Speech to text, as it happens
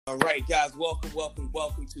All right, guys, welcome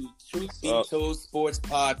to Truth Be Told Sports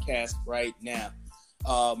Podcast right now.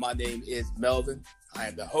 My name is Melvin. I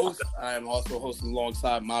am the host. I am also hosting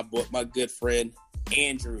alongside my good friend,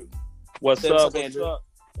 Andrew. What's up, Andrew?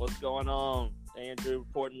 What's going on? Andrew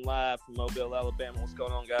reporting live from Mobile, Alabama. What's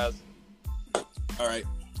going on, guys? All right.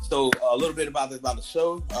 So a little bit about the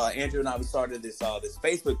show. Andrew and I, we started this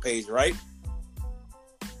Facebook page, right?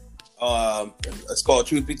 It's called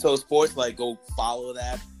Truth Be Told Sports. Like, go follow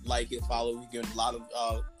that, like it, follow. We get a lot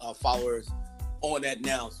of followers on that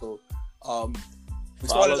now. So, we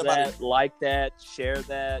follow that, like that, share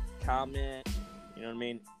that, comment. You know what I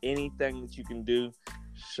mean? Anything that you can do,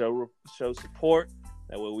 show support.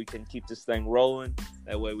 That way we can keep this thing rolling.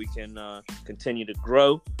 That way we can continue to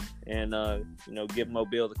grow and give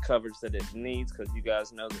Mobile the coverage that it needs, because you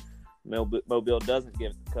guys know that Mobile doesn't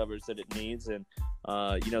give the coverage that it needs, and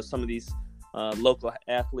some of these local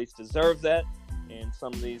athletes deserve that, and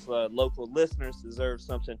some of these local listeners deserve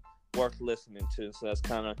something worth listening to. So that's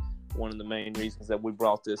kind of one of the main reasons that we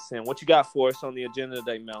brought this in. What you got for us on the agenda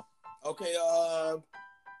today, Mel? Okay,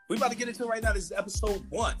 we about to get into it right now. This is episode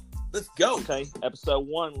 1. Let's go. Okay, episode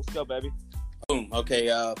 1. Let's go, baby. Boom. Okay,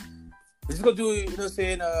 we're just gonna do,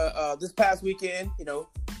 this past weekend,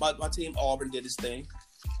 my team Auburn did its thing.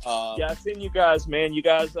 Yeah, I seen you guys, man. You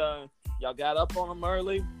guys, y'all got up on them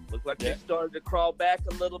early. Looked like they started to crawl back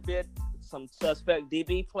a little bit. Some suspect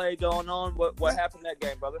DB play going on. What happened that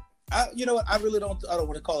game, brother? You know what? I don't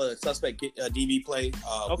want to call it a suspect DB play.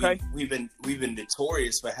 Okay. We've been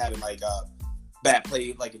notorious for having bad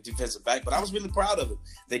play, like a defensive back, but I was really proud of them.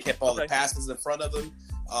 They kept all the passes in front of them.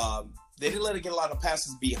 They didn't let it get a lot of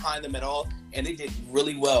passes behind them at all, and they did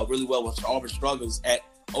really well with Auburn struggles at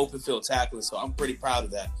open field tackling. So I'm pretty proud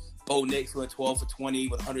of that. Bo Nix went 12 for 20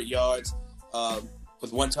 with 100 yards,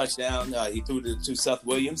 with 1 touchdown. He threw to Seth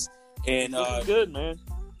Williams, and good, man.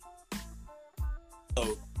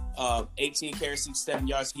 So 18 carries, 67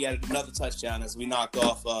 yards. He added another touchdown as we knocked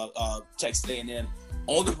off Texas A&M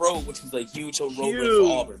on the road, which was a huge road win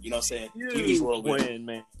for Auburn. You know what I'm saying? Huge road win,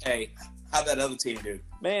 man. Hey, how'd that other team do?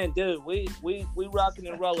 Man, dude, we rocking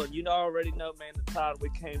and rolling. You already know, man, the Tide, we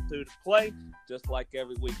came through to play, just like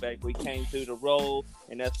every week, baby. We came through to roll,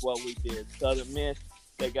 and that's what we did. Southern Miss,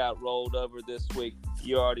 they got rolled over this week.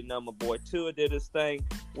 You already know my boy Tua did his thing.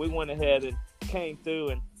 We went ahead and came through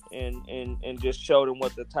and just showed them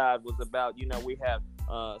what the Tide was about. We have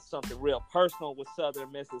something real personal with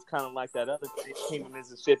Southern Miss. It's kind of like that other team in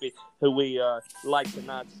Mississippi who we like to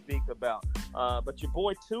not speak about. But your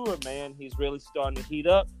boy Tua, man, he's really starting to heat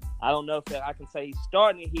up. I don't know if I can say he's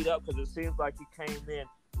starting to heat up, because it seems like he came in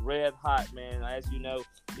red hot, man. As you know,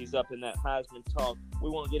 he's up in that Heisman talk. We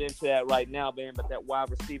won't get into that right now, man, but that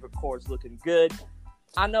wide receiver core is looking good.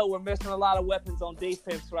 I know we're missing a lot of weapons on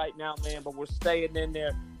defense right now, man, but we're staying in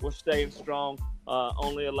there. We're staying strong,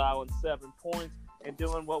 only allowing 7 points and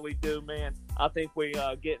doing what we do, man. I think we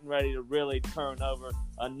getting ready to really turn over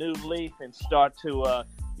a new leaf and start to,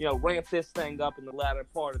 ramp this thing up in the latter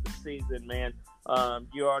part of the season, man.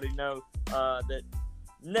 You already know that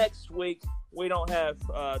next week we don't have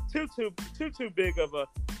too big of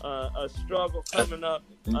a struggle coming up.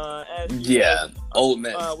 Ole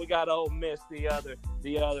Miss. We got Ole Miss, the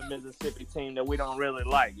other Mississippi team that we don't really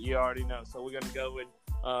like. You already know. So we're gonna go with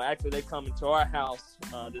actually they come into our house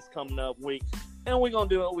this coming up week, and we're gonna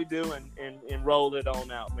do what we do and roll it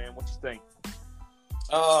on out, man. What you think?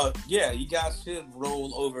 You guys should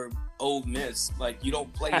roll over Ole Miss. Like, you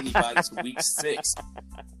don't play anybody to week 6.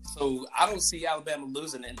 So I don't see Alabama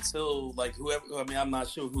losing until whoever. I mean, I'm not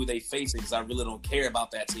sure who they facing, because I really don't care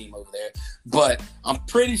about that team over there. But I'm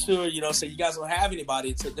pretty sure, you guys don't have anybody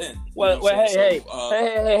until then. Hey.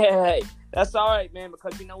 That's all right, man,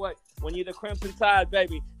 because you know what? When you're the Crimson Tide,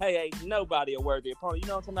 baby, hey, nobody a worthy opponent. You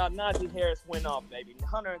know what I'm talking about? Najee Harris went off, baby.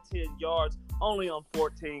 110 yards, only on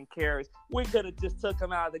 14 carries. We could have just took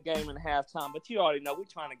him out of the game in halftime, but you already know we're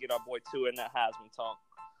trying to get our boy Tua in that Heisman talk.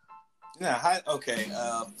 Yeah. Okay.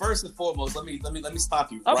 First and foremost, let me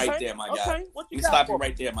stop you right there, my guy. Okay. What you got? Stop you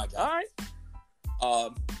right there, my guy. All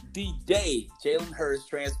right. The day Jalen Hurts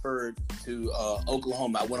transferred to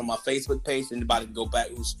Oklahoma, I went on my Facebook page. Anybody can go back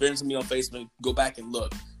who's friends with me on Facebook, go back and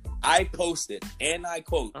look. I posted, and I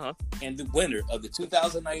quote, and the winner of the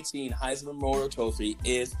 2019 Heisman Memorial Trophy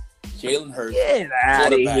is Jalen Hurts. Get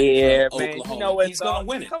out of here, man. Oklahoma. He's going to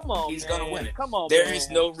win it. Come on, He's going to win it. Come on, There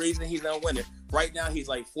is no reason he's going to win it. Right now, he's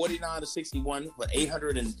 49-61 with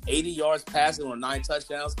 880 yards passing on 9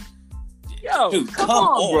 touchdowns. Yo, dude, come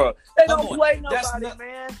on, bro. They don't play nobody,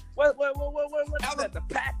 man. What is that? The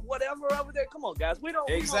pack, whatever over there. Come on, guys. We don't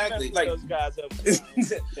exactly those guys over there. You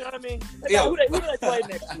know what I mean? Who do they play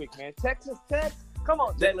next week, man? Texas Tech. Come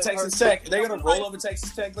on, Texas Tech. They're gonna roll over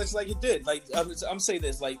Texas Tech just like it did. Like I'm saying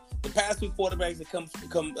this, like the past 2 quarterbacks that come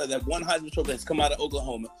that won Heisman Trophy that's come out of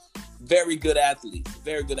Oklahoma, very good athletes.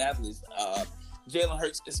 Jalen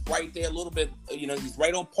Hurts is right there a little bit. He's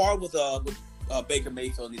right on par with Baker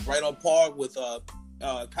Mayfield. He's right on par with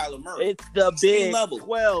Kyler Murray. It's the Big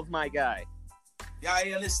 12, my guy. Yeah,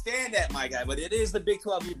 I understand that, my guy, but it is the Big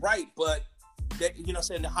 12. You're right, but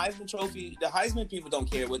saying the Heisman Trophy, the Heisman people don't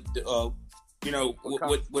care what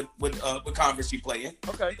what conference you play in.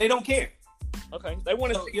 Okay, they don't care. Okay, they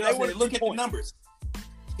want to. Look at the numbers.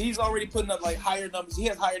 He's already putting up like higher numbers. He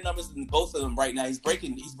has higher numbers than both of them right now. He's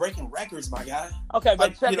breaking records, my guy. Okay,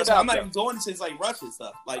 but check it out. I'm not even going into like rush and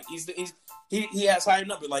stuff. Like he has higher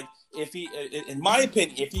numbers. Like if he, in my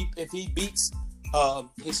opinion, if he beats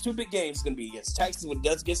his 2 big games, is going to be against Texas when he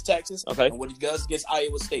does against Texas, okay, and when he does against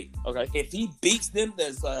Iowa State. Okay, if he beats them,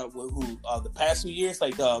 there's who the past 2 years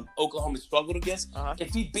like Oklahoma struggled against.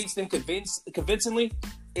 If he beats them convincingly,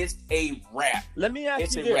 it's a wrap. Let me ask you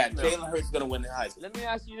this. It's a wrap. Jalen Hurts is going to win the Heisman. Let me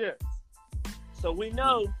ask you this. So we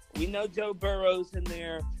know Joe Burrow's in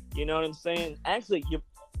there. You know what I'm saying? Actually,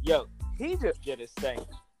 he just did his thing.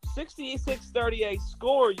 66-38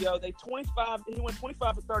 score, yo. He went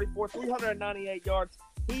 25 for 34, 398 yards.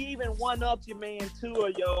 He even won up your man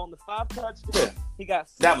Tua, yo, on the 5 touchdowns. Yeah. He got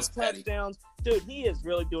 6 touchdowns. Dude, he is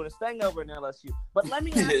really doing his thing over in LSU. But let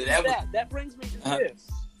me ask you that brings me to this.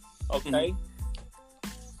 Okay?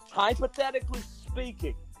 Hypothetically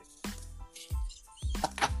speaking,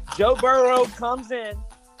 Joe Burrow comes in.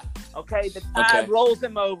 Okay, the Tide rolls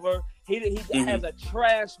him over. He has a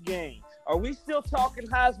trash game. Are we still talking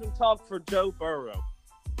Heisman talk for Joe Burrow?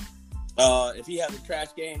 If he has a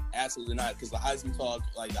trash game, absolutely not. Because the Heisman talk,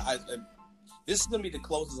 this is going to be the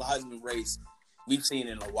closest Heisman race we've seen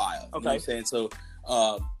in a while. Okay. You know what I'm saying? So,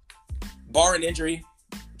 barring injury,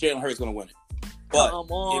 Jalen Hurts is going to win it. But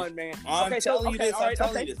come on, man. I'm telling you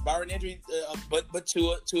this. Barring injury, but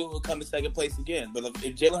Tua will come in second place again. But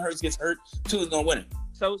if Jalen Hurts gets hurt, Tua's going to win it.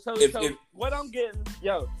 So what I'm getting,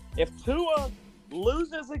 if Tua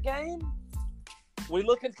loses a game, we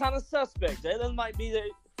looking kind of suspect. Jalen might be the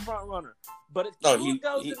front runner. But if Tua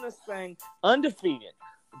goes in this thing undefeated,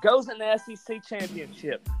 goes in the SEC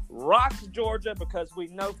championship, rocks Georgia because we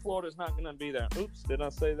know Florida's not going to be there. Oops, did I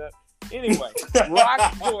say that? Anyway,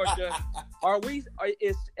 rocks Georgia.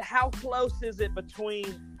 How close is it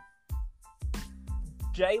between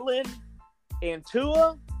Jalen and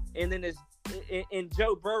Tua, and then and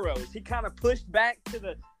Joe Burrow? Is he kind of pushed back to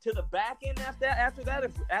the back end after that?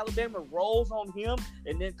 If Alabama rolls on him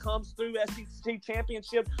and then comes through SEC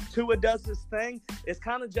championship, Tua does his thing. Is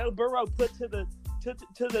kind of Joe Burrow put to the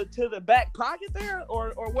back pocket there,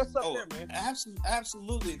 or what's up there, man?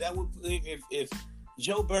 Absolutely. That would if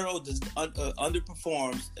Joe Burrow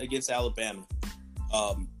underperforms against Alabama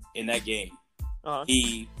in that game,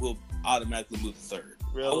 he will automatically move to third.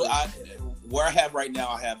 Really? Where I have right now,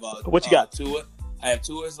 I have what you got? Tua. I have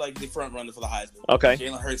Tua as like the front runner for the Heisman. Okay.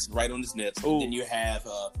 Jalen Hurts right on his nips. And then you have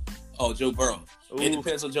Joe Burrow. Ooh. It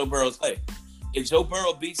depends on Joe Burrow's play. If Joe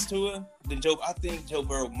Burrow beats Tua, then I think Joe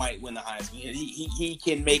Burrow might win the Heisman. He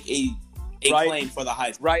can make a claim for the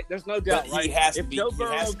Heisman. Right. There's no doubt. But right. If Joe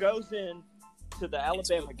Burrow goes in to the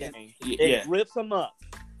Alabama game, it rips him up.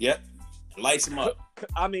 Yep. Lights him up.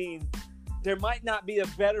 I mean, there might not be a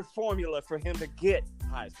better formula for him to get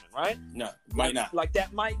Heisman, right? No, might not. Like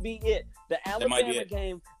that might be it. The Alabama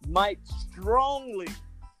game might strongly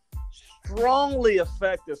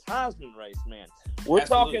affect this Heisman race, man. We're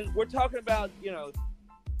talking about,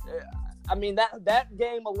 I mean that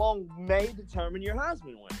game alone may determine your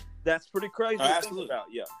Heisman win. That's pretty crazy to think about,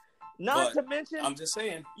 Not to mention, I'm just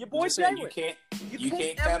saying, your boy Jalen. You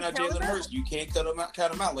can't count out Jalen Hurts. You can't count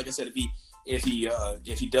him out. Like I said, if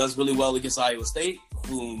he does really well against Iowa State,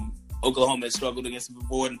 whom Oklahoma has struggled against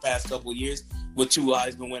before in the past couple of years with 2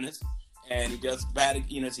 Heisman winners, and he does bad.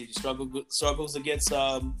 He struggles against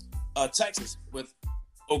Texas which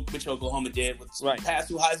Oklahoma did with past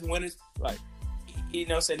 2 Heisman winners. Right.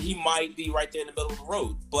 Said he might be right there in the middle of the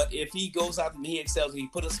road. But if he goes out and he excels, he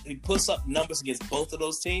puts up numbers against both of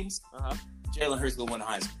those teams. Jalen Hurts will win the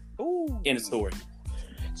Heisman. Ooh. In the story.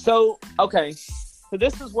 So so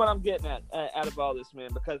this is what I'm getting at out of all this,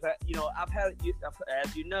 man, because I've had,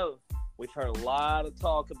 as you know, we've heard a lot of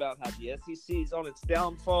talk about how the SEC is on its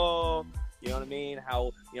downfall. You know what I mean?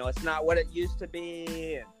 How it's not what it used to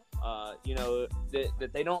be, and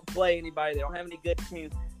that they don't play anybody, they don't have any good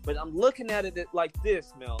teams. But I'm looking at it like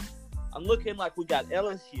this, Mel. I'm looking like we got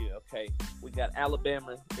LSU, okay? We got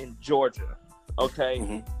Alabama and Georgia, okay?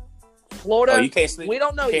 Mm-hmm. Florida, you can't sleep. We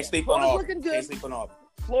don't know yet. Sleep Florida's on looking good. Can't sleep on Auburn.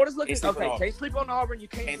 Florida's looking okay. Can't sleep on Auburn. You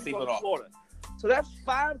can't sleep on Florida. So that's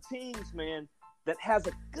 5 teams, man, that has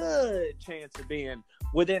a good chance of being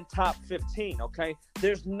within top 15, okay?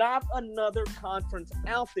 There's not another conference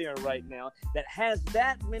out there right now that has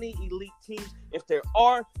that many elite teams. If there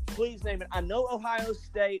are, please name it. I know Ohio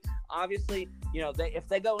State, obviously, if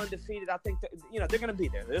they go undefeated, I think they're going to be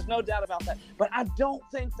there. There's no doubt about that. But I don't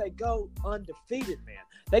think they go undefeated, man.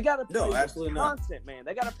 They got to play Wisconsin, man.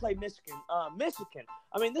 They got to play Michigan. I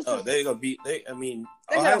mean, they're going to beat.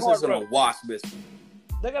 Ohio State's going to wash Michigan.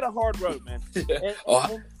 They got a hard road, man.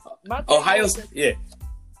 Ohio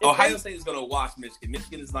State is going to wash Michigan.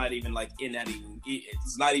 Michigan is not even in that.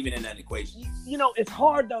 It's not even in that equation. It's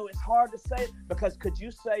hard though. It's hard to say because could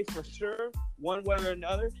you say for sure one way or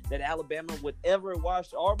another that Alabama would ever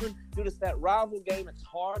wash Auburn? Dude, it's that rival game. It's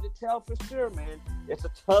hard to tell for sure, man. It's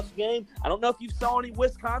a tough game. I don't know if you saw any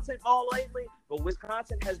Wisconsin ball lately, but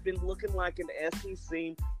Wisconsin has been looking like an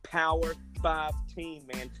SEC Power 5 team,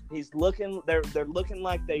 man. They're looking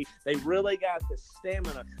like they really got the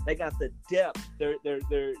stamina. They got the depth.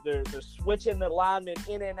 They're switching the linemen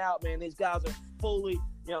in and out, man. These guys are fully,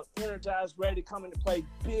 energized, ready to come in to play.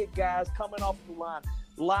 Big guys coming off the line.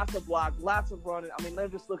 Lots of block, lots of running. I mean, they're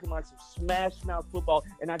just looking like some smash-mouth football,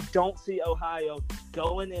 and I don't see Ohio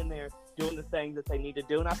going in there doing the thing that they need to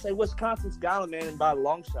do. And I say Wisconsin's got them, man, and by a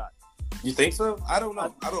long shot. You think so? I don't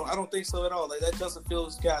know. I don't think so at all. That Justin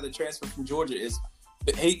Fields guy that transferred from Georgia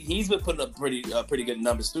he's been putting up pretty good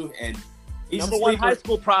numbers too, and he's number one high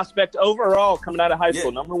school prospect overall coming out of high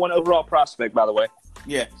school. Number one overall prospect, by the way.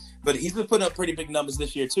 Yeah, but he's been putting up pretty big numbers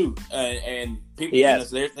this year too, and people.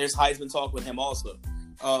 There's Heisman talk with him also.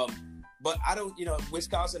 But I don't.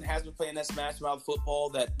 Wisconsin has been playing that smash mouth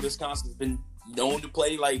football that Wisconsin's been known to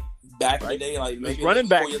play back in the day, maybe running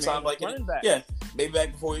back before your time, yeah, maybe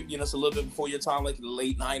back before it's a little bit before your time, in the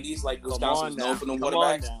late '90s, Wisconsin was known for the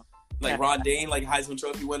quarterbacks, Ron Dane, Heisman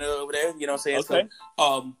Trophy winner over there. You know what I'm saying? Okay.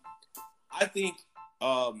 So, I think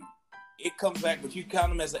it comes back, but you count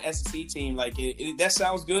them as an SEC team. That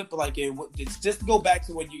sounds good, but it's just to go back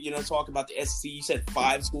to when you talk about the SEC. You said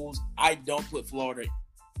 5 schools. I don't put Florida.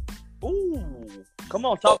 Ooh, come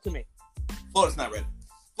on, talk to me. Florida's not ready.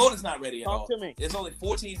 Florida's not ready at all. Talk to me. There's only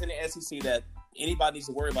 4 teams in the SEC that anybody needs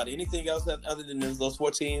to worry about. Anything else other than those 4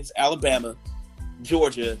 teams: Alabama,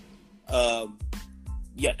 Georgia,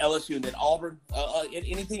 LSU, and then Auburn.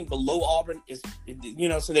 Anything below Auburn is,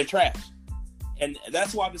 so they're trash. And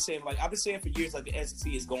that's why I've been saying for years, the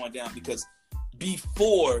SEC is going down because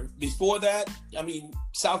before that, I mean,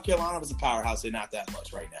 South Carolina was a powerhouse. They're not that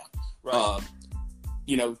much right now. Right.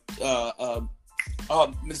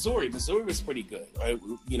 Missouri was pretty good, right?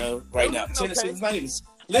 Right now. Tennessee is not even.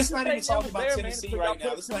 Let's not even talk about Tennessee right now.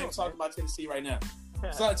 Let's not even talk about Tennessee right now.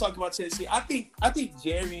 Let's not talk about Tennessee. I think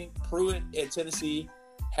Jerry Pruitt at Tennessee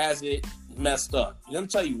has it messed up. Let me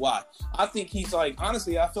tell you why. I think he's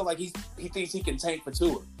honestly, I feel like he thinks he can tank for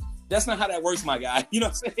Tua. That's not how that works, my guy. You know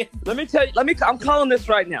what I'm saying? Let me tell you. I'm calling this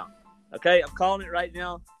right now. Okay, I'm calling it right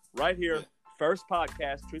now, right here. Yeah. First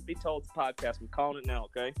podcast, Truth Be Told podcast. I'm calling it now.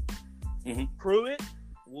 Okay. Mm-hmm. Pruitt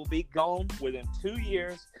will be gone within 2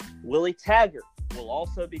 years. Willie Taggart will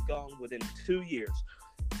also be gone within 2 years.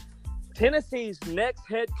 Tennessee's next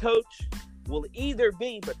head coach will either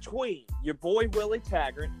be between your boy Willie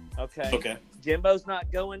Taggart, okay. Jimbo's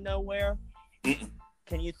not going nowhere. Mm-mm.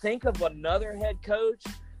 Can you think of another head coach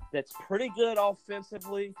that's pretty good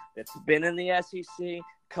offensively, that's been in the SEC,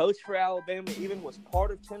 coach for Alabama, even was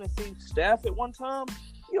part of Tennessee's staff at one time?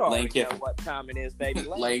 You already know what time it is, baby.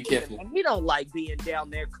 Lane Kiffin. And he don't like being down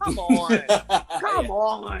there. Come on. Come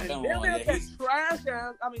on. Down there at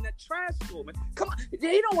that trash school, man. Come on.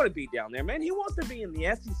 He don't want to be down there, man. He wants to be in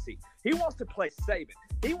the SEC. He wants to play Saban.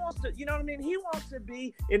 He wants to, you know what I mean? He wants to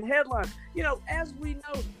be in headlines. As we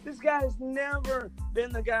know, this guy has never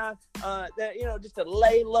been the guy that, just to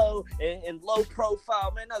lay low and low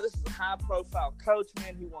profile. Man, no, this is a high profile coach,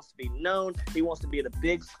 man. He wants to be known. He wants to be at a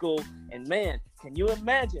big school. And, man, can you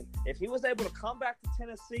imagine if he was able to come back to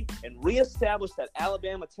Tennessee and reestablish that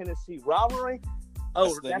Alabama-Tennessee rivalry?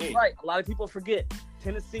 Oh, that's right. A lot of people forget.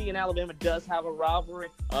 Tennessee and Alabama does have a rivalry.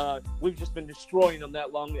 We've just been destroying them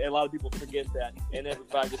that long. A lot of people forget that. And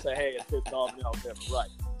everybody just say, hey, it's pissed off. No, that's right.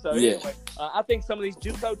 So, anyway, I think some of these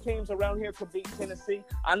JUCO teams around here could beat Tennessee.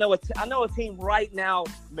 I know a team right now,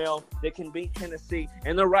 Mel, that can beat Tennessee,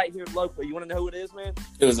 and they're right here locally. You want to know who it is, man?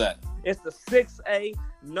 Who's that? It's the 6A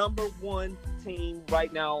number 1 team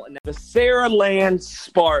right now, the Saraland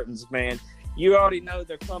Spartans, man. You already know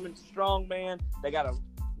they're coming strong, man. They got a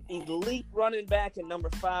elite running back in number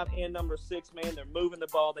 5 and number 6, man. They're moving the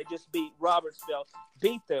ball. They just beat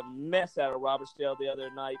the mess out of Robertsdale the other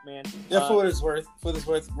night, man. Yeah, for what it's worth,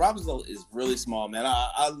 Robertsdale is really small, man.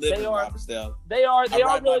 I live in Robertsdale. They are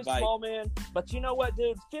really small, man. But you know what,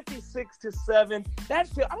 dude? 56-7. That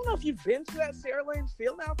field, I don't know if you've been to that Sarah Lane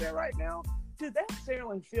field out there right now. Dude, that Sarah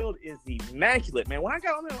Lane field is immaculate, man. When I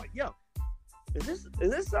got on there, I'm like, yo, is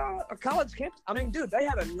this a college campus? I mean, dude, they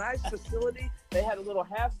had a nice facility. They had a little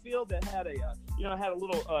half field that had a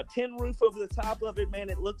little tin roof over the top of it. Man,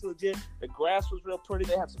 it looked legit. The grass was real pretty.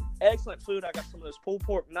 They had some excellent food. I got some of those pulled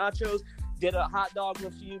pork nachos. Did a hot dog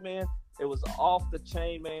review, man. It was off the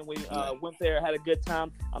chain, man. We went there, had a good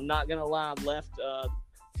time. I'm not gonna lie, I left a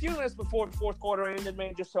few minutes before the fourth quarter ended,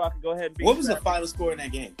 man, just so I could go ahead and beat. What was the final score in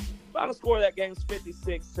that game? Final score of that game is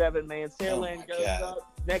 56-7, man. Sarah Lane goes up.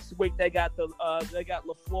 Next week they got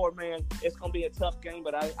LaFleur, man. It's gonna be a tough game,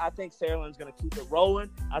 but I think Sarah Lane's gonna keep it rolling.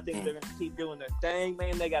 I think they're gonna keep doing their thing,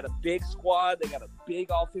 man. They got a big squad. They got a big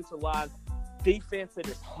offensive line, defense that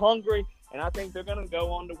is hungry, and I think they're gonna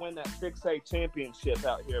go on to win that 6A championship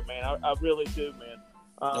out here, man. I really do, man.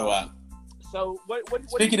 Wow. So what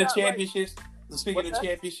Speaking of championships, you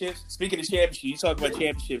talk about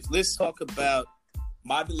championships. Let's talk about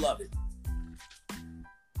my beloved.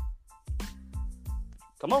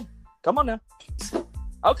 Come on now.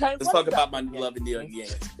 Okay. Let's talk about my beloved New York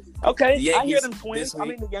Yankees. Okay, I hear them Twins. I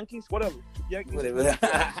mean the Yankees. Whatever. Whatever.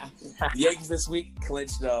 The Yankees this week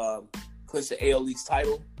clinched the AL East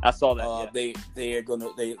title. I saw that. They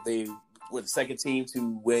were the second team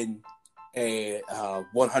to win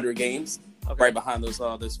 100 games. Okay. Right behind those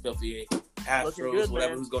filthy Astros,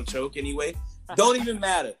 whatever, who's gonna choke anyway. Don't even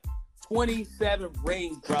matter. 27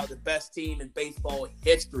 rings, bro. The best team in baseball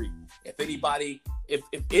history. If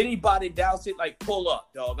anybody doubts it, like, pull up,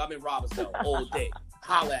 dog. I'm in Robertsdale all day.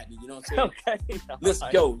 Holla at me, you know what I'm saying? Okay. Let's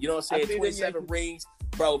go. You know what I'm saying? 27 rings.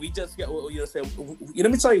 Bro, we just got, you know what I'm saying?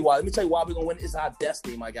 Let me tell you why. We're going to win. It's our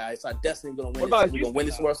destiny, my guy. It's our destiny. We're going to win. We're going to win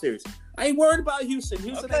this World Series. I ain't worried about Houston.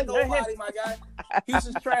 Houston ain't nobody, my guy.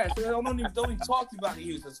 Houston's trash. Don't even talk to me about the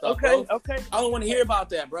Houston stuff, bro. Okay. I don't want to hear about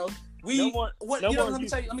that, bro. Let me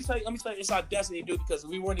tell you, it's our destiny, dude, because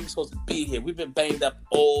we weren't even supposed to be here. We've been banged up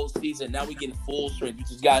all season. Now we getting full strength. We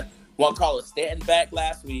just got one caller Stanton back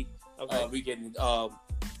last week. Okay. We getting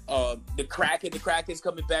the Kraken's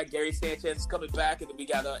coming back. Gary Sanchez is coming back, and then we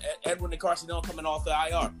got Edwin Encarnacion coming off the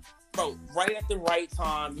IR. Bro, right at the right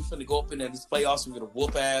time, we're finna go up in this playoffs. We're gonna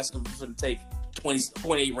whoop ass, and we're finna take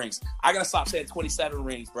 28 rings. I gotta stop saying 27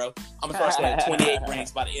 rings, bro. I'm gonna start saying 28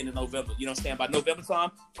 rings by the end of November. You know what I'm saying? By November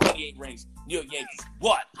time, 28 rings. New York Yankees.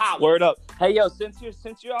 What? Holla. Word up. Hey, yo, since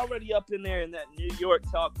you're already up in there in that New York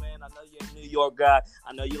talk, man, I know you're a New York guy.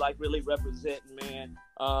 I know you like really representing, man.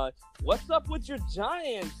 What's up with your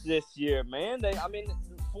Giants this year, man?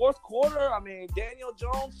 Fourth quarter, Daniel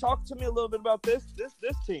Jones, talk to me a little bit about this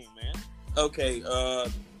team, man. Okay, I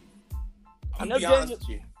know Daniel,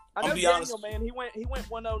 man. He went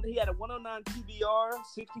 1-0. He had a 109 QBR,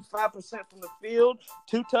 65% from the field,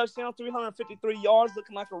 2 touchdowns, 353 yards,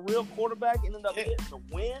 looking like a real quarterback. Ended up getting the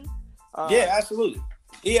win. Yeah, absolutely.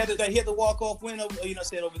 He had the walk-off win over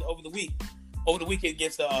the week. Over the weekend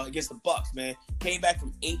against the Bucks, man. Came back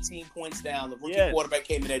from 18 points down. The rookie quarterback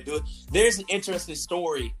came in there to do it. There's an interesting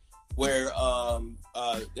story where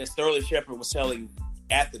Sterling Shepard was telling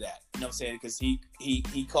after that. You know what I'm saying? Because he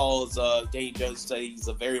calls Daniel Jones to say he's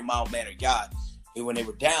a very mild-mannered guy. And when they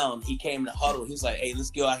were down, he came in the huddle. He was like, hey,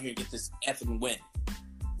 let's go out here and get this effing win.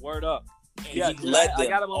 Word up. And he led them I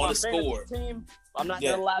got him on the score. Team. I'm not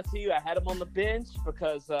going to lie to you. I had him on the bench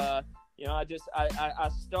because I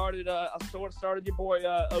started your boy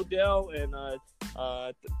Odell and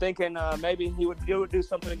thinking maybe he would do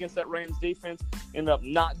something against that Rams defense. Ended up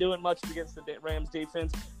not doing much against the Rams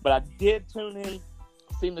defense, but I did tune in.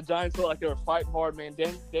 Seen the Giants look like they were fighting hard, man.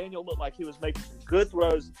 Daniel looked like he was making some good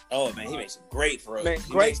throws. Oh man, he made some great throws. Man,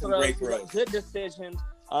 great throws. Good decisions.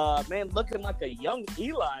 Man, looking like a young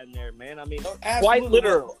Eli in there, man. Quite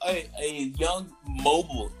literal. A young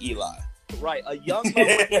mobile Eli. Right, a young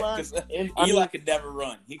mobile Eli. Eli could never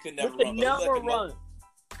run. He could never run.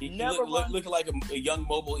 He looking like a young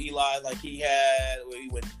mobile Eli. Like he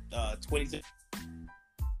went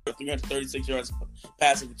 336 yards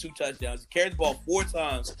passing with 2 touchdowns. He carried the ball 4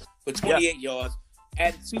 times for 28 yards.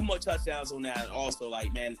 Had 2 more touchdowns on that. Also,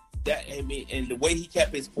 like, man, and the way he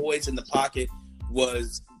kept his poise in the pocket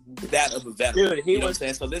was that of a veteran. Dude, you know what I'm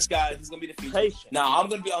saying? So this guy, he's gonna be the future. Patient. Now I'm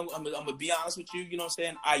gonna be honest with you. You know what I'm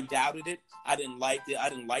saying? I doubted it. I didn't like it. I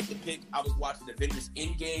didn't like the pick. I was watching the Avengers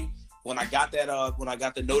Endgame when I got that. When I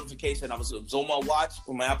got the notification, I was on my watch,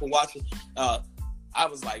 on my Apple Watch. I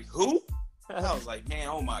was like, who? I was like, man,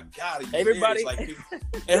 oh my God. Everybody, like,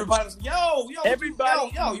 everybody was,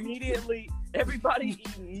 everybody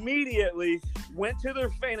immediately went to their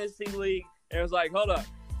fantasy league and was like, hold up.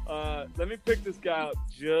 Let me pick this guy up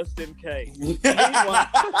just in case.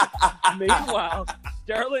 Meanwhile,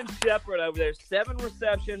 Sterling Shepard over there, 7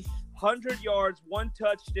 receptions, 100 yards, 1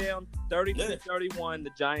 touchdown, 30-31. The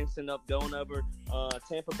Giants end up going over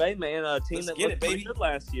Tampa Bay, man, a team that looked pretty good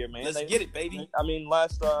last year, man. Let's get it, baby. I mean,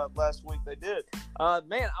 last week they did.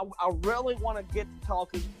 Man, I really want to get to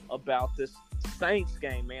talking about this Saints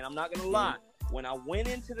game, man. I'm not going to lie. When I went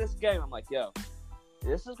into this game, I'm like, yo,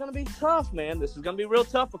 this is going to be tough, man. This is going to be real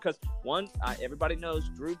tough because, one, everybody knows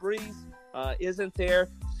Drew Brees isn't there.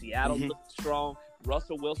 Seattle looks strong.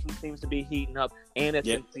 Russell Wilson seems to be heating up, and it's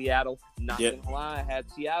in Seattle. Not going to lie, I had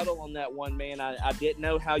Seattle on that one, man. I didn't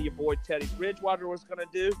know how your boy Teddy Bridgewater was going to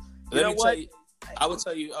do. I would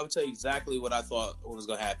tell you exactly what I thought was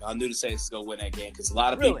going to happen. I knew the Saints was going to win that game because a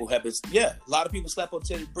lot of people a lot of people slept on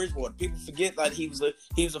Teddy Bridgewater. People forget that he was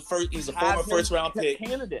a former first round pick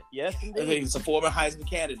candidate. Yes, indeed. He was a former Heisman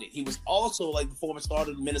candidate. He was also like the former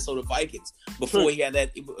starter of the Minnesota Vikings before he had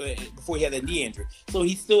that knee injury. So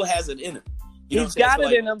he still has it in him. He's got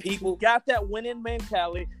it in him. People got that winning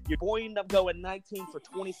mentality. Your boy ended up going 19 for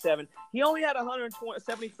 27. He only had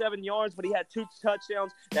 177 yards, but he had 2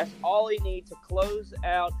 touchdowns. That's all he needed to close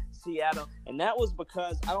out Seattle. And that was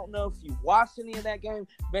because, I don't know if you watched any of that game,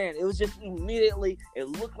 man, it was just immediately, it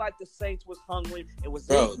looked like the Saints was hungry. It was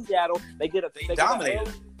in Seattle. They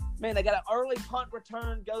dominated. Man, they got an early punt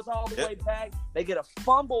return, goes all the way back. They get a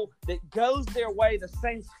fumble that goes their way. The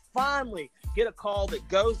Saints finally get a call that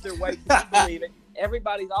goes their way. Can you believe it?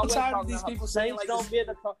 Everybody's always talking these about people Saints like don't get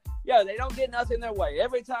a call. Yeah, they don't get nothing their way.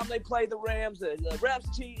 Every time they play the Rams, the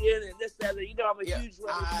refs cheat in and this, that, you know, I'm a huge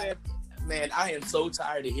Rams fan. Man, I am so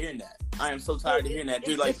tired of hearing that.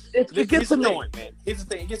 Dude. Like, it gets annoying, man. Here's the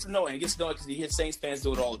thing. It gets annoying because you hear Saints fans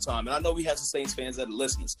do it all the time. And I know we have some Saints fans that are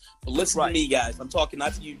listeners. But listen to me, guys. I'm talking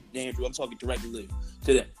not to you, Andrew. I'm talking directly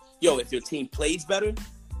to them. Yo, if your team plays better,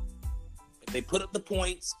 if they put up the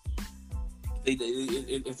points,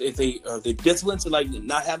 if they're disciplined to like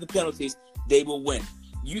not have the penalties, they will win.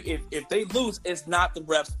 If they lose, it's not the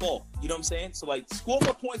ref's fault. You know what I'm saying? So like, score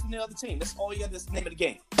more points than the other team. That's all you got. That's the name of the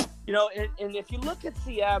game. You know, and if you look at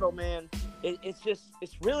Seattle, man,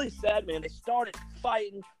 it's really sad, man. They started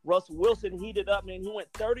fighting. Russell Wilson heated up, man. He went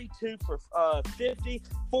 32 for 50,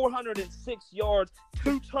 406 yards,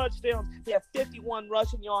 2 touchdowns. He had 51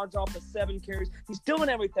 rushing yards off of 7 carries. He's doing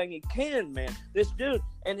everything he can, man. This dude.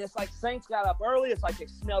 And it's like Saints got up early. It's like they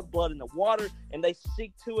smelled blood in the water, and they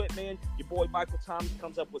seek to it, man. Your boy Michael Thomas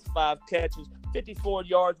comes up with 5 catches, 54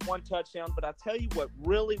 yards, 1 touchdown. But I tell you what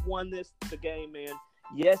really won the game, man.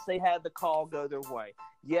 Yes, they had the call go their way.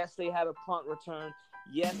 Yes, they had a punt return.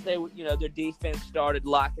 Yes, their defense started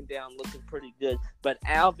locking down, looking pretty good. But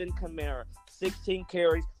Alvin Kamara, 16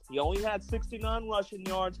 carries. He only had 69 rushing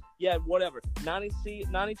yards. Yeah, whatever.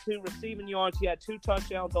 92 receiving yards. He had 2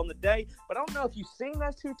 touchdowns on the day. But I don't know if you've seen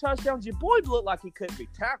those 2 touchdowns. Your boy looked like he couldn't be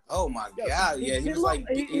tackled. Oh, my God. Yeah, he's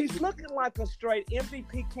looking like a straight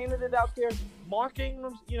MVP candidate out there. Mark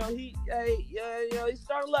Ingram, he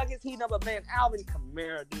started like his heat up. But, man, Alvin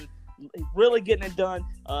Kamara, dude. He's really getting it done.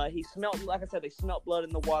 He smelled, like I said, they smelled blood in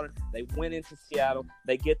the water. They went into Seattle.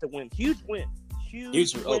 They get the win. Huge win.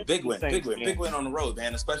 Big win on the road,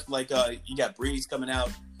 man. Especially like you got Brees coming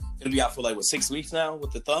out. Gonna be out for 6 weeks now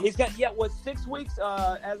with the thumb. He's got 6 weeks.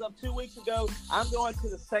 As of 2 weeks ago, I'm going to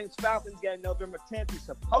the Saints Falcons game November 10th. He's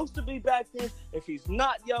supposed to be back then. If he's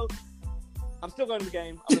not, I'm still going to the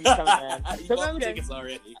game. I'm gonna be coming, man. I'm still going to the game.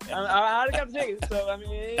 Already. I already got the tickets, so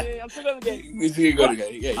I'm still going to the game. You go to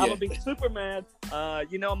the game. I'm gonna be super mad. I'm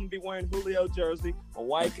gonna be wearing Julio jersey. My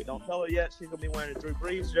wife, don't tell her yet. She's gonna be wearing a Drew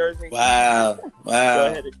Brees jersey. Wow. Go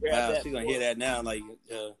ahead and grab that. She's gonna hear that now.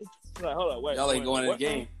 Hold on, wait. Y'all ain't going in the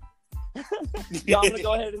game. I'm gonna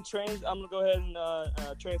go ahead and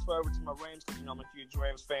transfer over to my Rams because I'm a huge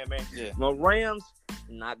Rams fan, man. Yeah. My Rams,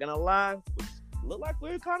 not gonna lie, look like we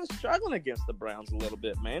were kind of struggling against the Browns a little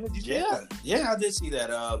bit, man. Did you see that? Yeah, I did see that.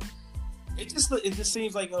 It just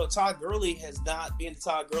seems like Todd Gurley has not been the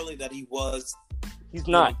Todd Gurley that he was. He's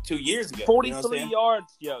not 2 years ago. 43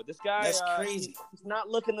 yards, This guy, that's crazy. He's not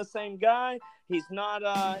looking the same guy. He's not.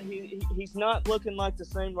 He's not looking like the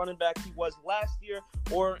same running back he was last year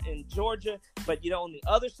or in Georgia. But on the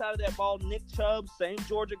other side of that ball, Nick Chubb, same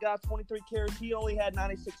Georgia guy, 23 carries. He only had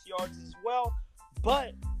 96 yards as well.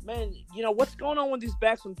 But man, you know, what's going on with these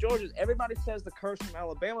backs from Georgia? Everybody says the curse from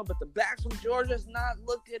Alabama, but the backs from Georgia's not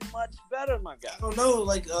looking much better, my guy. I don't know.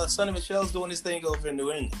 Like, Sonny Michel's doing his thing over in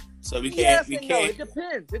New England. So we can't. No, it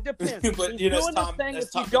depends. It depends. But, He's you know, doing this thing if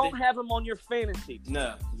you don't have him on your fantasy team.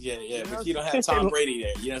 No, yeah. You know? But you don't have Tom Brady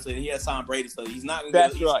there. You know what I'm saying? He has Tom Brady, so he's not going to.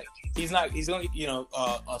 That's right. He's going to, you know,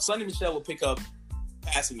 Sonny Michel will pick up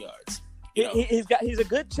passing yards. He's a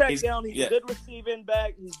good check down. He's yeah. a good receiving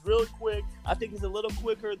back. He's really quick. I think he's a little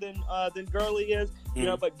quicker than Gurley is. You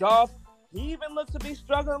know, but Goff, he even looks to be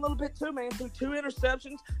struggling a little bit too, man. Through 2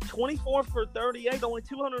 interceptions, 24 for 38, only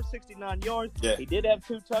 269 yards. Yeah. He did have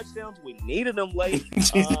 2 touchdowns. We needed them late.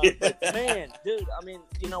 But man, dude, I mean,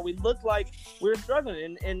 you know, we looked like we were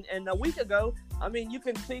struggling. And a week ago, I mean, you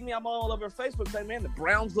can see me. I'm all over Facebook saying, man, the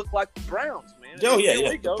Browns look like the Browns, man. Oh, yeah.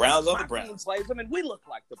 The Browns are the Browns. Plays them, and we look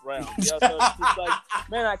like the Browns. You know? So it's just like,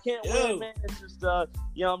 man, I can't win, man. It's just,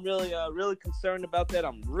 you know, I'm really concerned about that.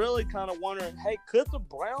 I'm really kind of wondering, hey, could the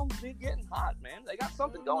Browns be getting hot, man? They got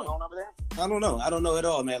something going on over there. I don't know. I don't know at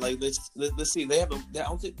all, man. Like, let's see. They have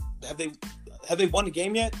have they won the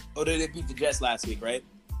game yet, or did they beat the Jets last week? Right.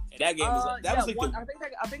 And that game was was like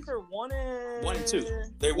I think they're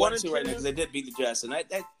 1-2. They're 1-2 right now because they did beat the Jets, and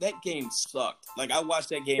that game sucked. Like, I watched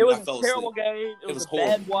that game. It was and I fell a terrible asleep. game. It was a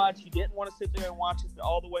bad watch. You didn't want to sit there and watch it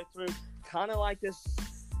all the way through. Kind of like this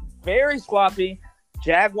very sloppy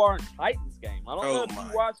Jaguar and Titans game. I don't know if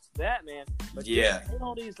you watched that, man. But yeah,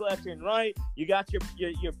 penalties left and right. You got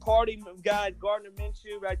your party guy Gardner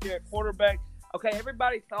Minshew right there at quarterback. Okay,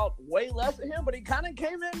 everybody thought way less of him, but he kind of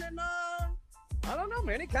came in and I don't know,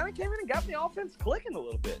 man. He kind of came in and got the offense clicking a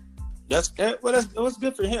little bit. That's good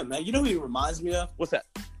for him, man. You know who he reminds me of? What's that?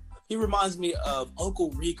 He reminds me of Uncle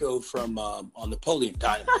Rico from on Napoleon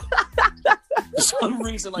Dynamite. For some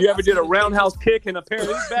reason, like, you ever did a roundhouse kick in a pair of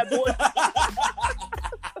these bad boys?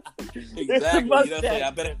 Exactly. You know what I'm saying?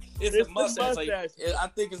 I bet it's the mustache. Like, I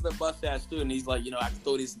think it's the mustache too. And he's like, you know, I can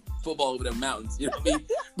throw this football over the mountains. You know what I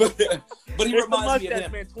mean? But he reminds me of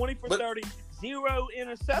him. Man, 20 for 30, 0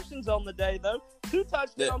 interceptions on the day though. 2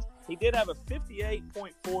 touchdowns. Yeah. He did have a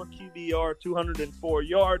 58.4 QBR, 204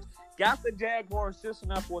 yards. Got the Jaguars just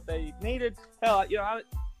enough what they needed. Hell, you know, I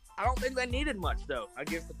don't think they needed much though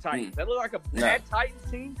against the Titans. That looked like a bad Titans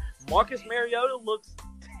team. Marcus Mariota looks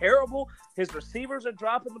terrible. His receivers are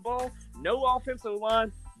dropping the ball. No offensive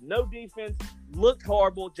line, no defense. Looked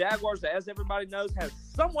horrible. Jaguars, as everybody knows, has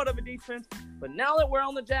somewhat of a defense. But now that we're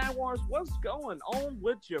on the Jaguars, what's going on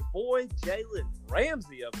with your boy Jalen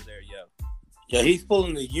Ramsey over there, yo? Yeah, he's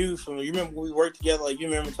pulling the U from. You remember when we worked together? Like, you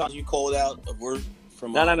remember times you called out of work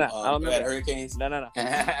from I don't remember at Hurricanes? No. I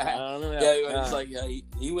don't remember yeah, it's like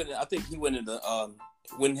he went. I think he went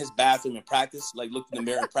in his bathroom in practice, like looked in the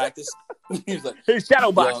mirror in practice. He was like, "Hey,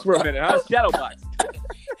 shadow box for a minute, huh? Shadow box."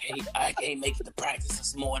 Hey, I can't make it to practice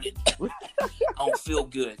this morning. I don't feel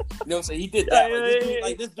good. You know what I'm saying? He did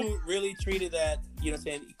that. This dude really treated that. You know what I'm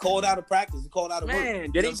saying? He called out of practice. He called out of work. Man, you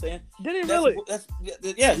know what I'm saying? Did he really?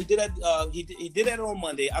 Yeah, he did that. He did that on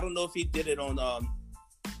Monday. I don't know if he did it on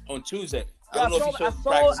Tuesday. I don't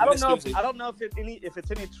know if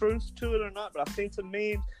it's any truth to it or not, but I think to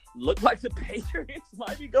me, look like the Patriots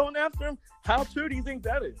might be going after him. How true do you think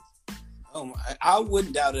that is? I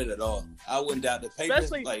wouldn't doubt it at all. I wouldn't doubt the Patriots.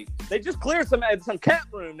 Especially, they just cleared some cap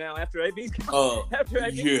room now after AB's gone.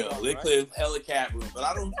 They cleared hella cap room, but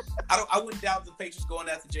I wouldn't doubt the Patriots going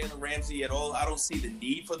after Jalen Ramsey at all. I don't see the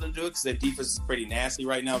need for them to do it because their defense is pretty nasty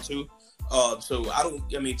right now too. So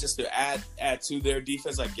just to add to their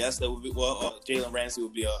defense, I guess that would be Jalen Ramsey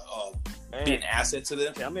would be be an asset to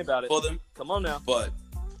them. Tell me about it for them. Come on now. But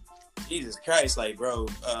Jesus Christ, like, bro,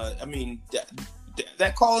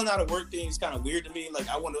 that calling out of work thing is kind of weird to me. Like,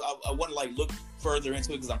 I want to like look further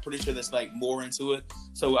into it because I'm pretty sure there's like more into it.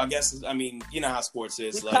 So I guess you know how sports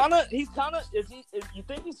is. He's kind of. If you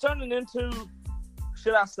think he's turning into,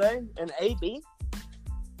 should I say, an AB?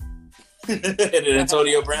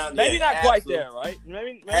 Antonio Brown, maybe not quite there, right?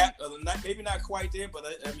 Maybe not quite there, but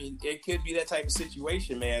it could be that type of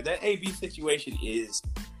situation, man. That AB situation is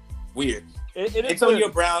weird. Antonio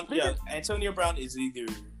Brown is either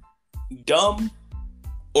dumb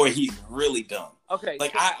or he's really dumb. Okay,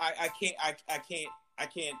 like I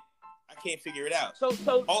can't figure it out. So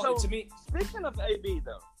to me, speaking of AB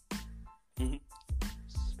though,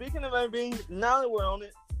 speaking of AB, now that we're on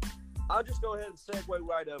it, I'll just go ahead and segue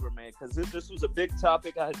right over, man, because this was a big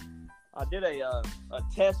topic. I did a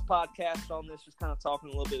test podcast on this, just kind of talking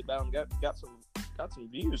a little bit about it. Got some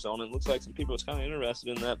views on it. Looks like some people was kind of interested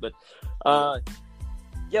in that. But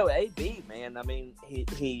AB, man, I mean,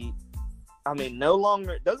 he I mean, no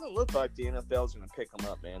longer. It doesn't look like the NFL's going to pick him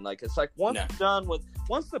up, man. Like, it's like once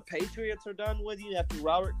the Patriots are done with you after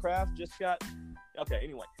Robert Kraft just got. Okay,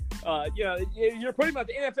 anyway, you're pretty much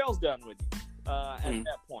the NFL's done with you at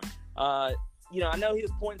that point. I know he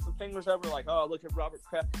was pointing some fingers over, like, oh, look at Robert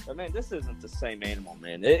Kraft, but man, this isn't the same animal,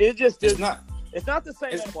 man. It just is not. It's not the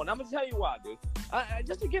same animal, and I'm gonna tell you why, dude.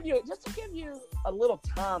 Just to give you a little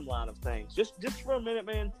timeline of things, just for a minute,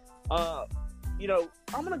 man. I'm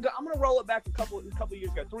gonna roll it back a couple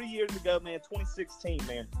years ago, 3 years ago, man. 2016,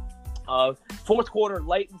 man. Fourth quarter,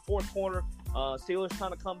 late in fourth quarter, Steelers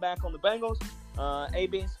trying to come back on the Bengals.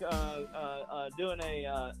 AB's doing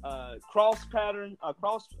a cross pattern,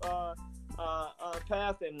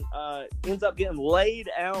 path, and ends up getting laid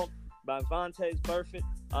out by Vontaze Burfict.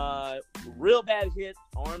 Real bad hit.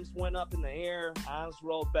 Arms went up in the air. Eyes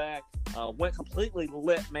rolled back. Went completely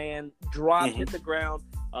lit, man. Dropped, hit the ground.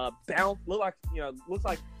 Bounced. Looks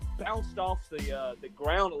like bounced off the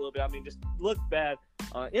ground a little bit. I mean, just looked bad.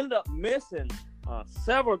 Ended up missing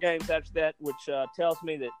several games after that, which tells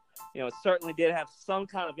me that it certainly did have some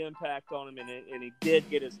kind of impact on him, and he did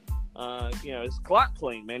get his his clock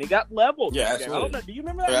clean, man. He got leveled. Yeah, absolutely. I don't know. Do you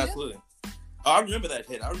remember that? Yeah, absolutely. Oh, I remember that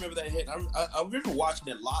hit. I remember watching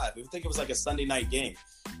it live. I think it was like a Sunday night game,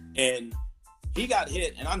 and he got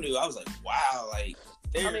hit, and I was like, wow, like.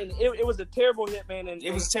 I mean, it was a terrible hit, man. And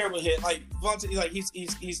it was a terrible hit. Like Vontaze, like he's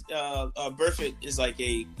Burfict is like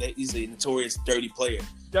he's a notorious dirty player.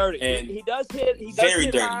 Dirty, and he does hit. He does very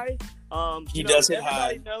hit dirty. High. He does hit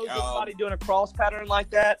high. Everybody knows somebody doing a cross pattern like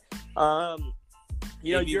that.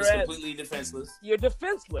 You're completely defenseless. You're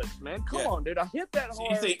defenseless, man. Come on, dude. I hit that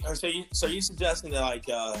hard. So you suggesting that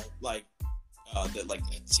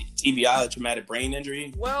TBI, traumatic brain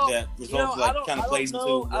injury, that results plays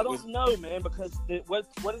into. I don't know, man, because what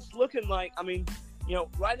it's looking like. I mean,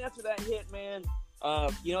 right after that hit, man.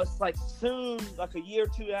 It's like soon, like a year or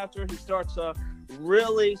two after, he starts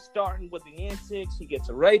really starting with the antics. He gets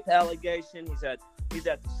a rape allegation. He's at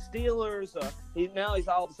the Steelers. He's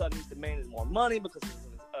all of a sudden he's demanding more money because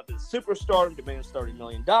of his superstardom, demands $30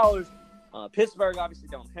 million. Pittsburgh obviously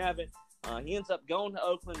don't have it. He ends up going to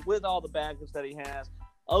Oakland with all the baggage that he has.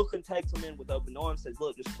 Oakland takes him in with open arms, says,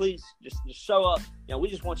 look, just show up. We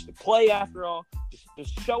just want you to play after all.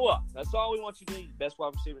 Just show up. That's all we want you to do. You're the best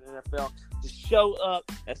wide receiver in the NFL. Just show up.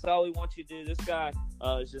 That's all we want you to do. This guy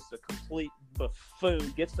is just a complete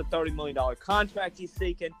buffoon. Gets the $30 million contract he's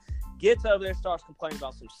seeking. Gets over there, starts complaining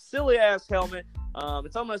about some silly-ass helmet.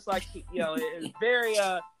 It's almost like, it's very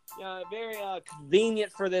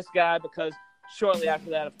convenient for this guy because shortly after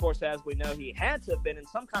that, of course, as we know, he had to have been in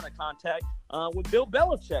some kind of contact with Bill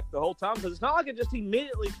Belichick the whole time because it's not like it just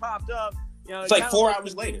immediately popped up. It's like 4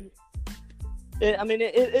 hours later.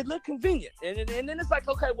 It looked convenient. And then it's like,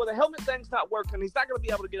 okay, well, the helmet thing's not working. He's not going to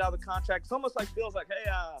be able to get out of the contract. It's almost like Bill's like,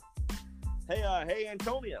 hey,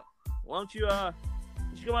 Antonio, why don't you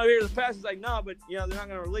come over here to the pass? He's like, no, but, they're not going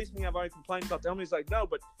to release me. I've already complained about the helmet. He's like, no,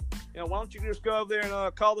 but, why don't you just go over there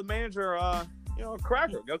and call the manager, a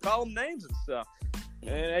cracker. Go call him names and stuff.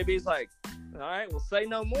 And AB's like, all right, well, say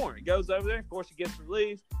no more. He goes over there. Of course, he gets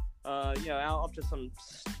released. Up to some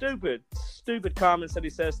stupid comments that he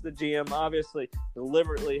says to the GM. Obviously,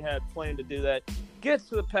 deliberately had planned to do that. Gets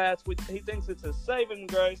to the Pats. He thinks it's a saving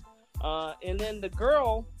grace. And then the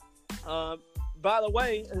girl, by the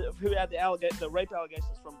way, who had the rape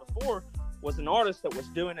allegations from before, was an artist that was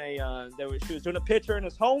doing she was doing a picture in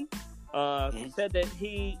his home. Said that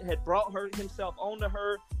he had brought himself onto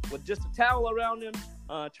her with just a towel around him,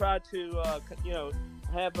 tried to,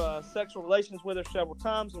 have sexual relations with her several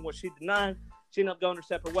times, and what she denied. She ended up going her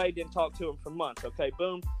separate way, didn't talk to him for months. Okay,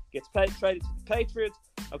 boom, gets traded to the Patriots.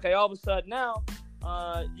 Okay, all of a sudden now,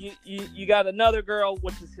 you got another girl,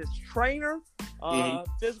 which is his trainer,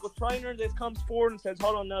 physical trainer, that comes forward and says,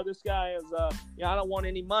 hold on, no, this guy is, I don't want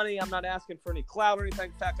any money. I'm not asking for any clout or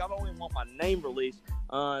anything. In fact, I don't even want my name released.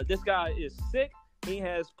 This guy is sick. He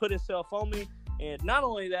has put himself on me. And not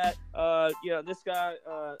only that, this guy,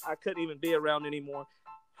 I couldn't even be around anymore.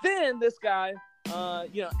 Then this guy,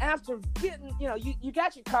 after getting, you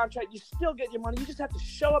got your contract, you still get your money. You just have to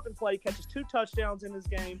show up and play. He catches 2 touchdowns in this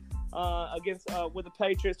game with the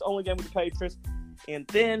Patriots, only game with the Patriots. And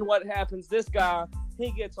then what happens? This guy,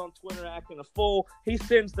 he gets on Twitter acting a fool. He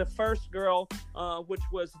sends the first girl, which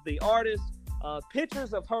was the artist,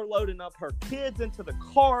 pictures of her loading up her kids into the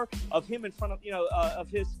car, of him in front of, of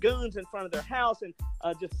his goons in front of their house, and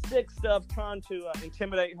just sick stuff, trying to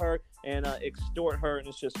intimidate her and extort her. And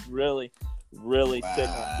it's just really, really sick.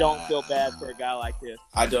 I don't feel bad for a guy like this.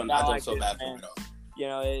 I don't feel bad for him at all.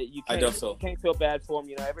 You I can't, do so. you can't feel bad for him.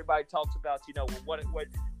 Everybody talks about,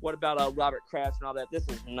 what about Robert Kraft and all that? This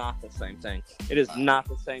is not the same thing. It is not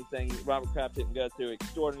the same thing. Robert Kraft didn't go through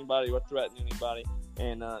extort anybody or threaten anybody,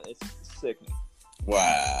 and it's sickening.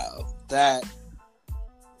 Wow, that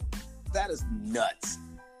is nuts.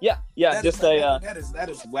 Yeah. That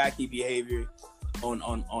is wacky behavior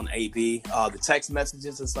on AB. The text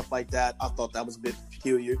messages and stuff like that. I thought that was a bit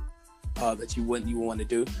peculiar. That you wouldn't want to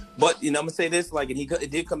do. But I'm gonna say this, and he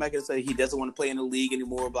did come back and say he doesn't want to play in the league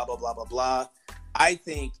anymore. Blah blah blah blah blah. I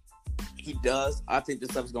think he does. I think this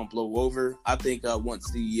stuff is gonna blow over. I think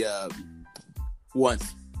once the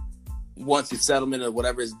settlement or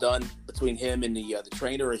whatever is done between him and the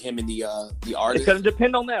trainer or him and the artist, it's gonna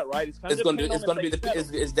depend on that, right? It's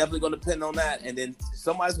definitely gonna depend on that, and then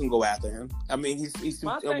somebody's gonna go after him. I mean, he's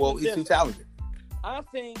too talented. I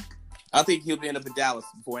think he'll end up in Dallas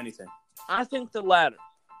before anything. I think the latter.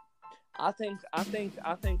 I think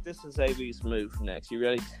this is AB's move next. You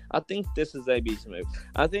ready? I think this is AB's move.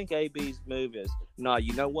 I think AB's move is,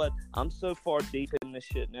 you know what? I'm so far deep in this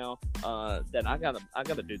shit now that I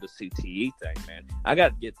gotta do the CTE thing, man. I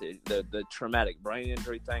gotta get the traumatic brain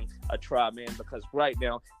injury thing a try, man, because right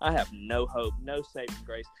now I have no hope, no saving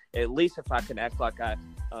grace. At least if I can act like I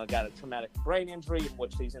got a traumatic brain injury, in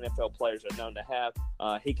which these NFL players are known to have,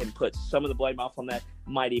 he can put some of the blame off on that,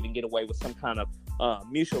 might even get away with some kind of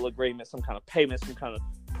mutual agreement, some kind of payment, some kind of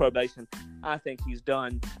probation. I think he's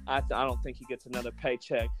done. I don't think he gets another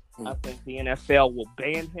paycheck. I think the NFL will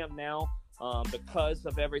ban him now because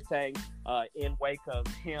of everything in wake of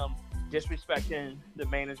him disrespecting the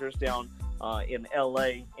managers down in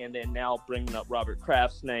LA, and then now bringing up Robert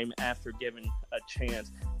Kraft's name after giving a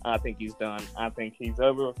chance. I think he's done. I think he's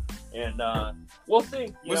over, and we'll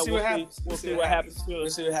see. We'll see what happens. We'll see what happens. We'll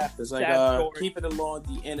see what happens. Keeping along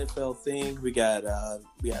the NFL thing, we got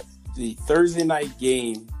the Thursday night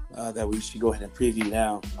game that we should go ahead and preview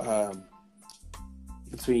now.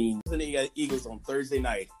 Between the Eagles on Thursday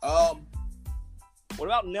night. What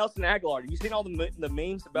about Nelson Aguilar? Have you seen all the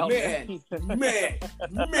memes about man?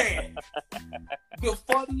 The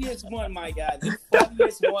funniest one, my guy. The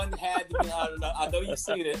funniest one had to be. I know you've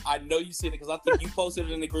seen it. Because I think you posted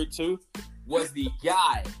it in the group too. Was the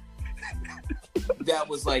guy that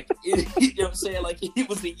was like, you know what I'm saying? Like he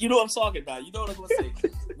was the. You know what I'm talking about? You know what I'm gonna say?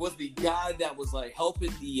 Was the guy that was like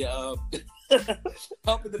helping the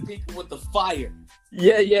helping the people with the fire.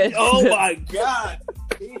 Yeah. Oh my God.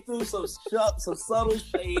 He threw some subtle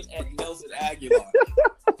shade at Nelson Aguilar.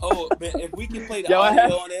 Oh man, if we can play the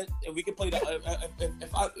audio on it, if we can play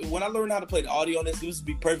when I learned how to play the audio on this would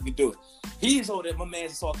be perfect to do it. He's over there, my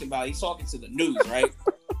man's talking about, he's talking to the news, right?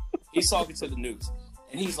 He's talking to the news.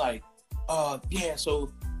 And he's like, the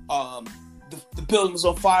building was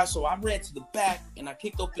on fire, so I ran to the back and I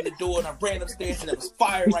kicked open the door and I ran upstairs and there was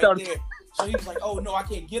fire there. So he was like, "Oh no, I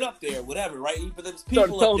can't get up there, whatever, right?" But there's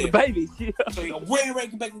people up there. The babies. Yeah. So he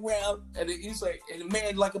ran back around, and he's like, and the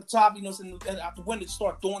man like up top, and out the window,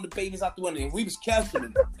 start throwing the babies out the window, and we was catching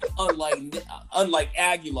him, unlike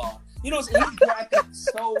Aguilar. You know what I'm saying? He grabbed it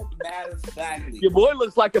so matter-of-factly. Your boy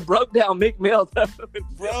looks like a broke-down Meek Mill.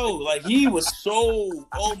 Bro, like he was so.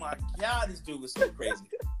 Oh my God, this dude was so crazy.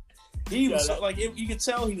 He was you could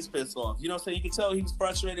tell he was pissed off. You know what I'm saying? You could tell he was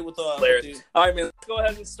frustrated with All right, man. Let's go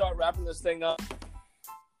ahead and start wrapping this thing up.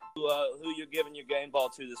 Who you're giving your game ball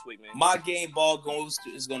to this week, man? My game ball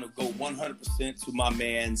is going to go 100% to my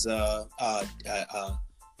man's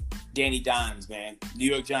Danny Dimes, man.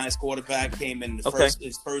 New York Giants quarterback came in his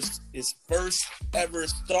first ever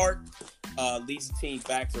start. Leads the team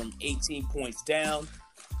back from 18 points down.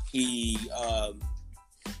 He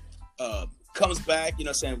comes back, you know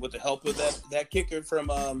what I'm saying, with the help of that kicker from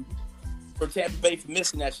Tampa Bay for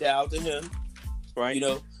missing that. Shout out to him. Right. You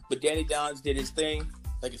know, but Danny Dimes did his thing.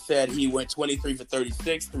 Like I said, he went 23 for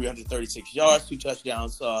 36, 336 yards, 2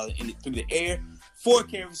 touchdowns through the air, 4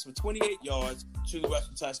 carries for 28 yards, 2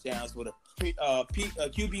 rushing touchdowns with a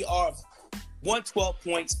QBR of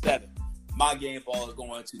 112.7. My game ball is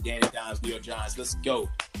going to Danny Dimes, New York Giants. Let's go.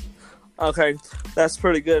 Okay, that's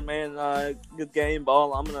pretty good, man. Good game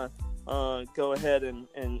ball. I'm going to go ahead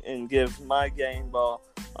and give my game ball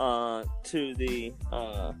to the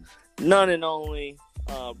none and only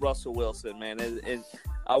Russell Wilson, man.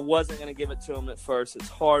 I wasn't going to give it to him at first. It's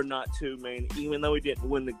hard not to, man. Even though he didn't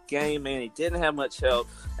win the game, man, he didn't have much help.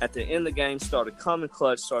 At the end of the game, started coming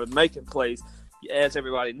clutch, started making plays. As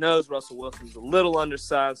everybody knows, Russell Wilson's a little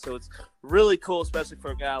undersized, so it's really cool, especially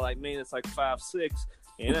for a guy like me that's like 5'6"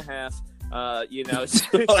 and a half. To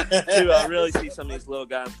really see some of these little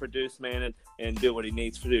guys produce, man, and do what he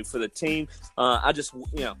needs to do for the team.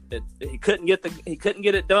 He couldn't get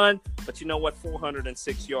it done, But you know what?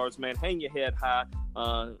 406 yards, man. Hang your head high.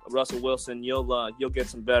 Russell Wilson, you'll get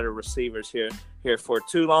some better receivers here for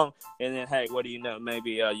too long. And then, hey, what do you know?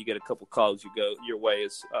 Maybe you get a couple calls you go your way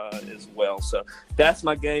as well. So that's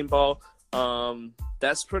my game ball.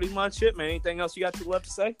 That's pretty much it, man. Anything else you got left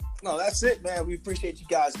to say? No, that's it, man. We appreciate you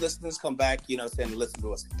guys listening. Come back, listen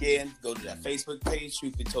to us again. Go to that Facebook page,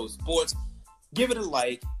 Truth Be Told Sports. Give it a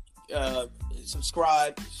like,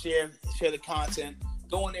 subscribe, share the content.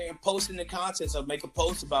 Go in there and post in the content. So make a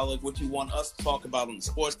post about like what you want us to talk about on the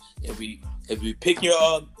sports. If we pick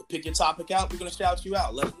your topic out, we're gonna shout you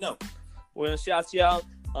out. Let us know. We're gonna shout you out.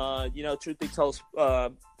 Truth Be Told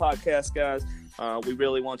podcast, guys. We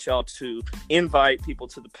really want y'all to invite people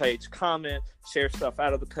to the page, comment, share stuff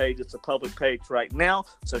out of the page. It's a public page right now,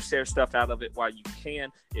 so share stuff out of it while you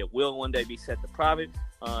can. It will one day be set to private.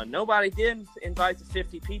 Nobody did invite the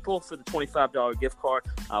 50 people for the $25 gift card.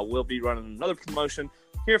 I will be running another promotion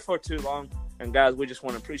here for too long. And guys, we just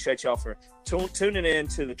want to appreciate y'all for tuning in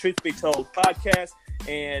to the Truth Be Told podcast.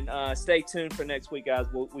 And stay tuned for next week, guys.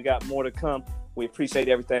 We got more to come. We appreciate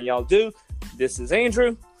everything y'all do. This is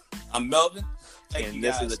Andrew. I'm Melvin. Thank you,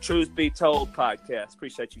 guys. This is the Truth Be Told podcast.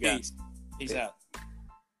 Appreciate you guys. Peace out.